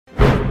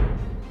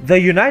The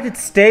United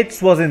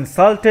States was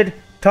insulted,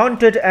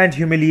 taunted and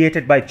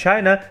humiliated by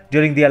China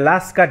during the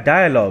Alaska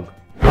dialogue.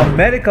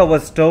 America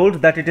was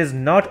told that it is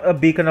not a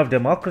beacon of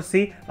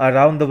democracy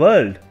around the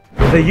world.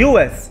 The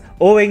US,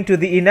 owing to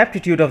the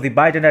ineptitude of the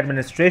Biden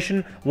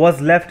administration,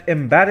 was left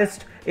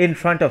embarrassed in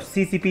front of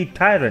CCP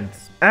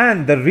tyrants.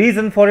 And the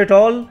reason for it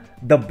all?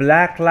 The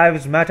Black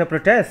Lives Matter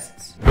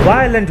protests.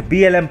 Violent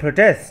BLM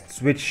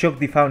protests, which shook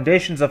the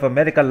foundations of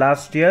America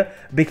last year,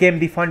 became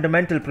the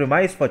fundamental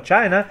premise for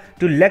China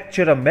to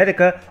lecture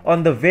America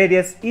on the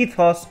various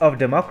ethos of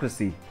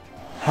democracy.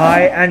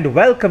 Hi and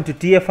welcome to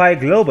TFI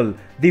Global,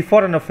 the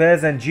foreign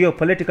affairs and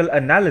geopolitical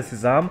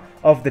analysis arm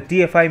of the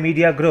TFI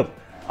Media Group.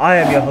 I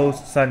am your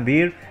host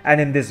Sanveer, and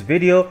in this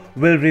video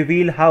we'll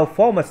reveal how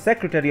former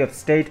Secretary of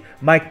State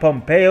Mike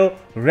Pompeo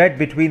read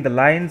between the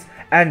lines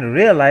and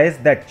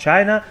realized that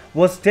China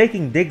was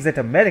taking digs at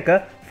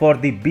America for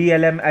the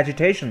BLM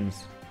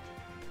agitations.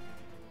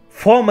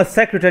 Former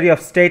Secretary of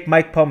State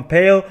Mike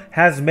Pompeo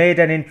has made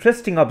an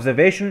interesting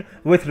observation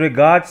with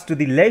regards to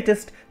the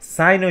latest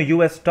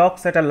Sino-US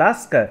talks at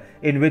Alaska,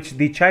 in which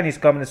the Chinese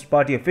Communist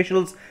Party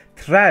officials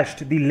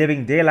thrashed the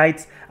living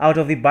daylights out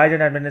of the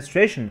Biden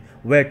administration,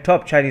 where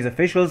top Chinese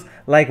officials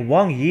like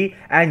Yi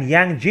and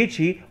Yang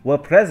Jaichi were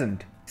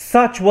present.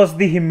 Such was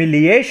the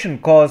humiliation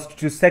caused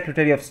to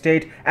Secretary of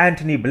State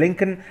Antony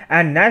Blinken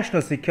and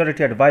National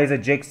Security Advisor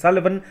Jake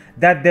Sullivan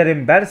that their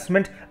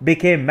embarrassment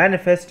became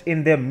manifest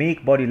in their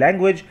meek body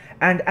language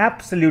and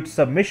absolute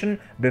submission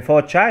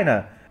before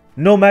China.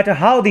 No matter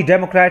how the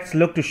Democrats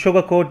look to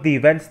sugarcoat the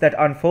events that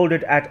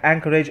unfolded at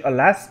Anchorage,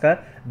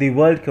 Alaska, the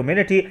world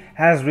community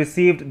has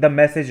received the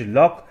message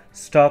lock,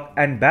 stock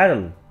and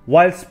barrel.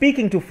 While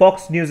speaking to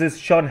Fox News'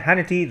 Sean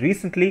Hannity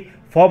recently,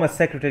 former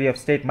Secretary of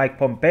State Mike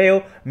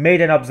Pompeo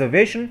made an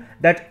observation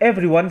that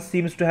everyone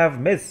seems to have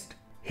missed.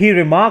 He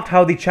remarked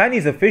how the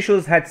Chinese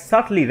officials had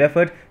subtly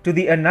referred to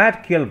the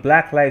anarchical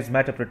Black Lives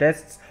Matter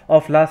protests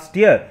of last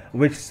year,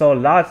 which saw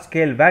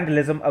large-scale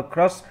vandalism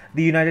across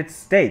the United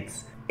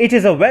States. It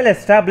is a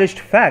well-established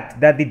fact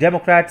that the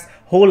Democrats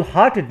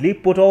wholeheartedly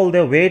put all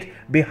their weight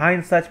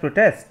behind such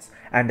protests,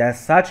 and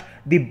as such,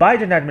 the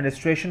Biden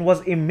administration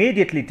was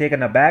immediately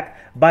taken aback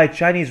by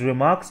Chinese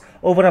remarks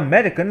over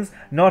Americans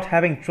not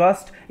having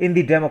trust in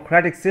the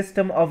democratic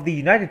system of the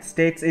United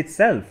States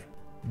itself.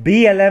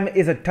 BLM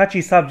is a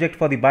touchy subject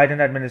for the Biden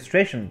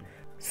administration.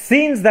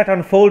 Scenes that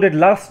unfolded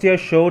last year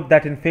showed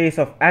that in face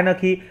of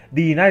anarchy,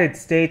 the United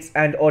States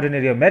and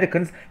ordinary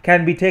Americans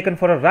can be taken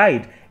for a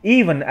ride,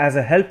 even as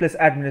a helpless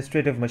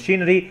administrative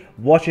machinery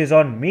watches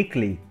on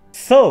meekly.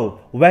 So,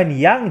 when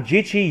Yang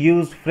Jaichi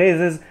used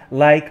phrases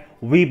like,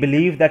 "We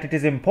believe that it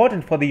is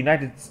important for the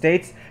United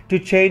States to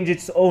change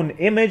its own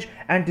image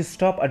and to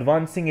stop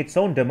advancing its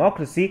own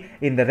democracy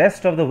in the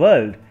rest of the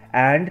world,"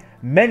 and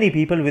 "many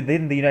people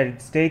within the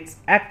United States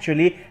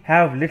actually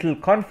have little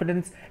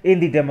confidence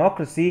in the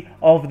democracy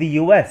of the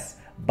US,"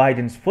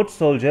 Biden's foot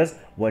soldiers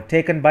were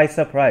taken by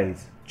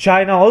surprise.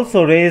 China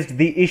also raised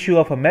the issue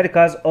of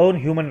America's own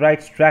human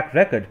rights track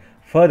record,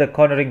 further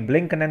cornering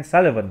Blinken and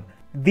Sullivan.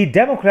 The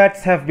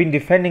Democrats have been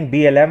defending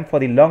BLM for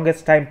the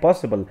longest time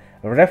possible,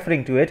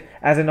 referring to it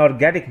as an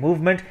organic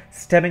movement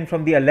stemming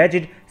from the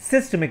alleged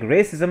systemic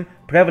racism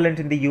prevalent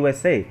in the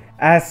USA.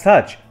 As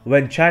such,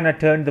 when China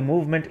turned the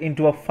movement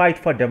into a fight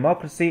for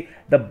democracy,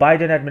 the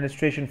Biden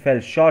administration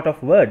fell short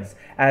of words,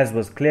 as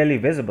was clearly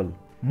visible.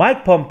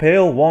 Mike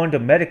Pompeo warned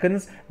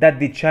Americans that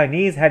the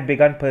Chinese had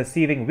begun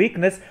perceiving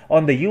weakness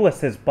on the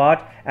US's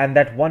part and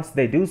that once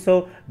they do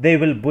so, they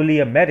will bully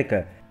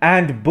America.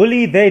 And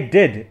bully they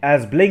did,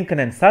 as Blinken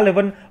and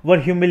Sullivan were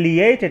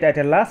humiliated at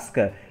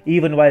Alaska,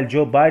 even while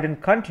Joe Biden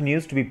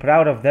continues to be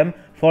proud of them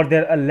for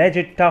their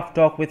alleged tough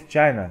talk with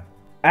China.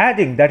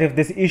 Adding that if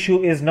this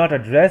issue is not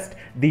addressed,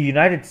 the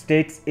United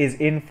States is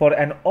in for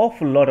an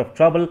awful lot of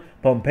trouble,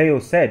 Pompeo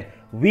said,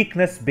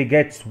 "Weakness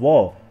begets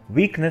war.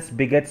 Weakness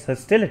begets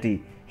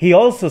hostility." He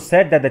also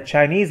said that the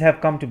Chinese have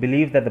come to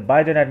believe that the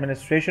Biden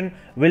administration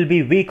will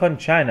be weak on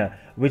China,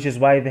 which is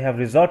why they have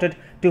resorted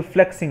to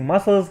flexing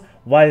muscles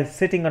while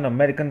sitting on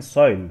American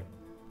soil.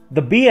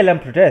 The BLM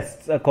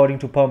protests, according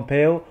to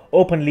Pompeo,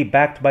 openly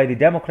backed by the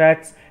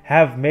Democrats,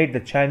 have made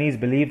the Chinese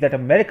believe that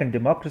American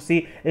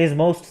democracy is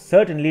most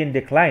certainly in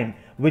decline,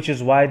 which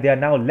is why they are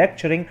now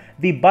lecturing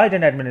the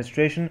Biden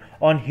administration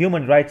on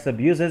human rights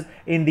abuses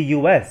in the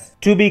US.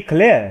 To be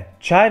clear,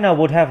 China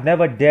would have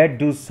never dared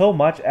do so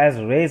much as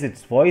raise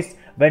its voice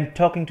when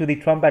talking to the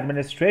Trump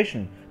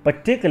administration,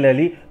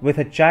 particularly with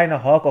a China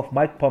hawk of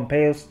Mike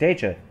Pompeo's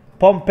stature.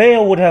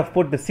 Pompeo would have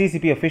put the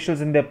CCP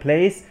officials in their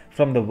place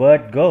from the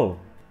word go.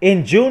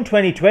 In June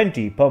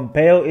 2020,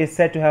 Pompeo is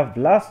said to have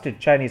blasted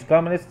Chinese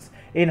communists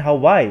in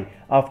Hawaii,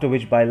 after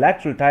which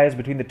bilateral ties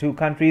between the two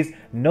countries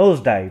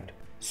nosedived.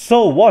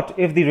 So what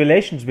if the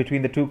relations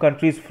between the two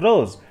countries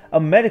froze?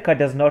 America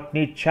does not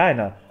need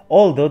China,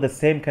 although the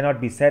same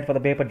cannot be said for the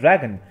paper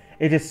dragon.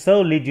 It is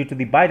solely due to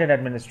the Biden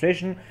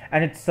administration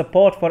and its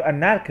support for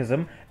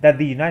anarchism that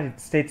the United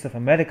States of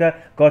America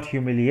got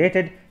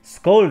humiliated,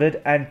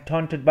 scolded and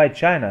taunted by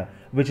China,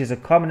 which is a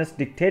communist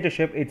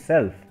dictatorship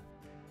itself.